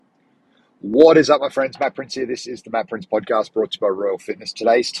What is up, my friends? Matt Prince here. This is the Matt Prince podcast brought to you by Royal Fitness.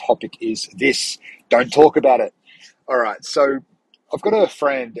 Today's topic is this: don't talk about it. All right. So I've got a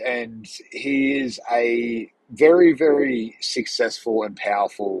friend and he is a very, very successful and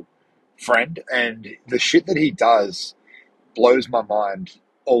powerful friend. And the shit that he does blows my mind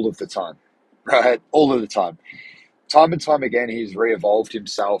all of the time, right? All of the time. Time and time again, he's re-evolved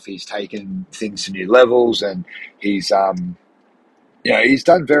himself. He's taken things to new levels and he's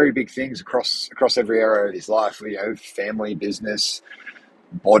done very big things across every area of his life. Family, business,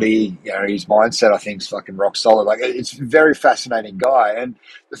 body. His mindset, I think, is fucking rock solid. Like, it's a very fascinating guy. And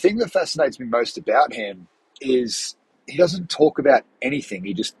the thing that fascinates me most about him is he doesn't talk about anything.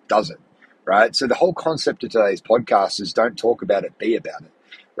 He just does it, right? So the whole concept of today's podcast is don't talk about it, be about it,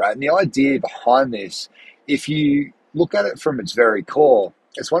 right? And the idea behind this, if you look at it from its very core,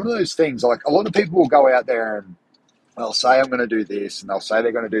 it's one of those things. Like, a lot of people will go out there and they'll say I'm going to do this, and they'll say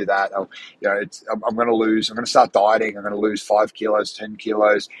they're going to do that. I'm going to lose. I'm going to start dieting. I'm going to lose 5 kilos, 10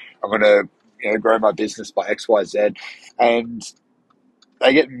 kilos. I'm going to grow my business by X, Y, Z, and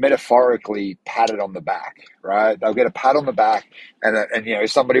they get metaphorically patted on the back, right? They'll get a pat on the back, and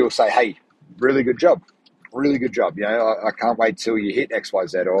somebody will say, "Hey, really good job." Really good job. I can't wait till you hit X, Y,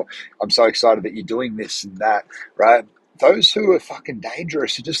 Z, or I'm so excited that you're doing this and that, right? Those who are fucking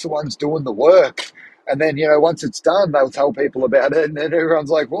dangerous are just the ones doing the work. And then, once it's done, they'll tell people about it. And then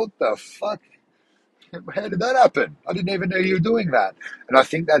everyone's like, what the fuck? How did that happen? I didn't even know you were doing that. And I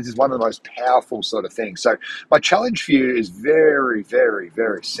think that is one of the most powerful sort of things. So my challenge for you is very, very,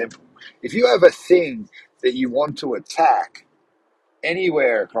 very simple. If you have a thing that you want to attack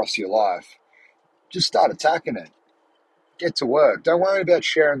anywhere across your life, just start attacking it. Get to work. Don't worry about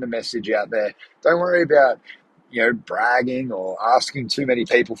sharing the message out there. Don't worry about, bragging or asking too many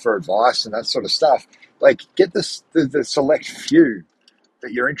people for advice and that sort of stuff. Like, get the select few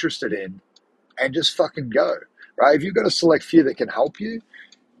that you're interested in and just fucking go, right? If you've got a select few that can help you,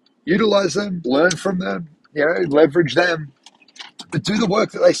 utilize them, learn from them, leverage them, but do the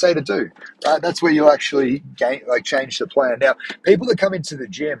work that they say to do, right? That's where you'll actually change the plan. Now, people that come into the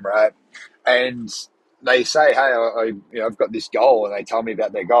gym, right, and they say, hey, I've got this goal, and they tell me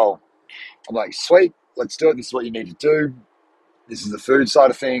about their goal. I'm like, sweet, let's do it. This is what you need to do. This is the food side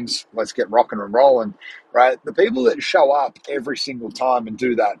of things. Let's get rocking and rolling, right? The people that show up every single time and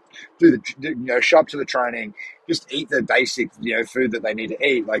show up to the training, just eat the basic, food that they need to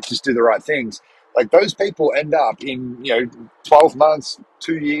eat, like just do the right things. Like, those people end up in, 12 months,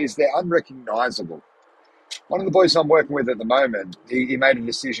 2 years, they're unrecognizable. One of the boys I'm working with at the moment, he made a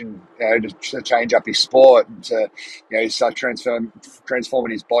decision, to change up his sport and to, start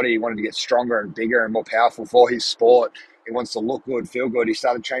transforming his body. He wanted to get stronger and bigger and more powerful for his sport. He wants to look good, feel good. He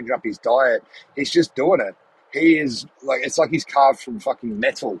started changing up his diet. He's just doing it. He is like, it's like he's carved from fucking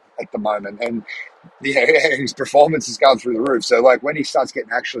metal at the moment. And his performance is going through the roof. So, like, when he starts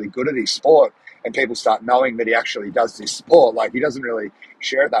getting actually good at his sport and people start knowing that he actually does this sport, like, he doesn't really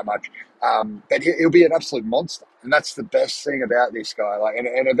share it that much. But he'll be an absolute monster. And that's the best thing about this guy. Like,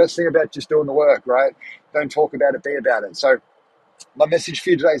 and the best thing about just doing the work, right? Don't talk about it, be about it. So my message for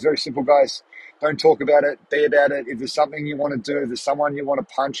you today is very simple, guys. Don't talk about it, be about it. If there's something you want to do, if there's someone you want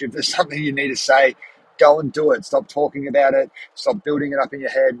to punch, if there's something you need to say, go and do it. Stop talking about it. Stop building it up in your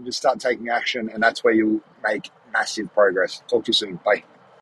head and just start taking action. And that's where you'll make massive progress. Talk to you soon. Bye.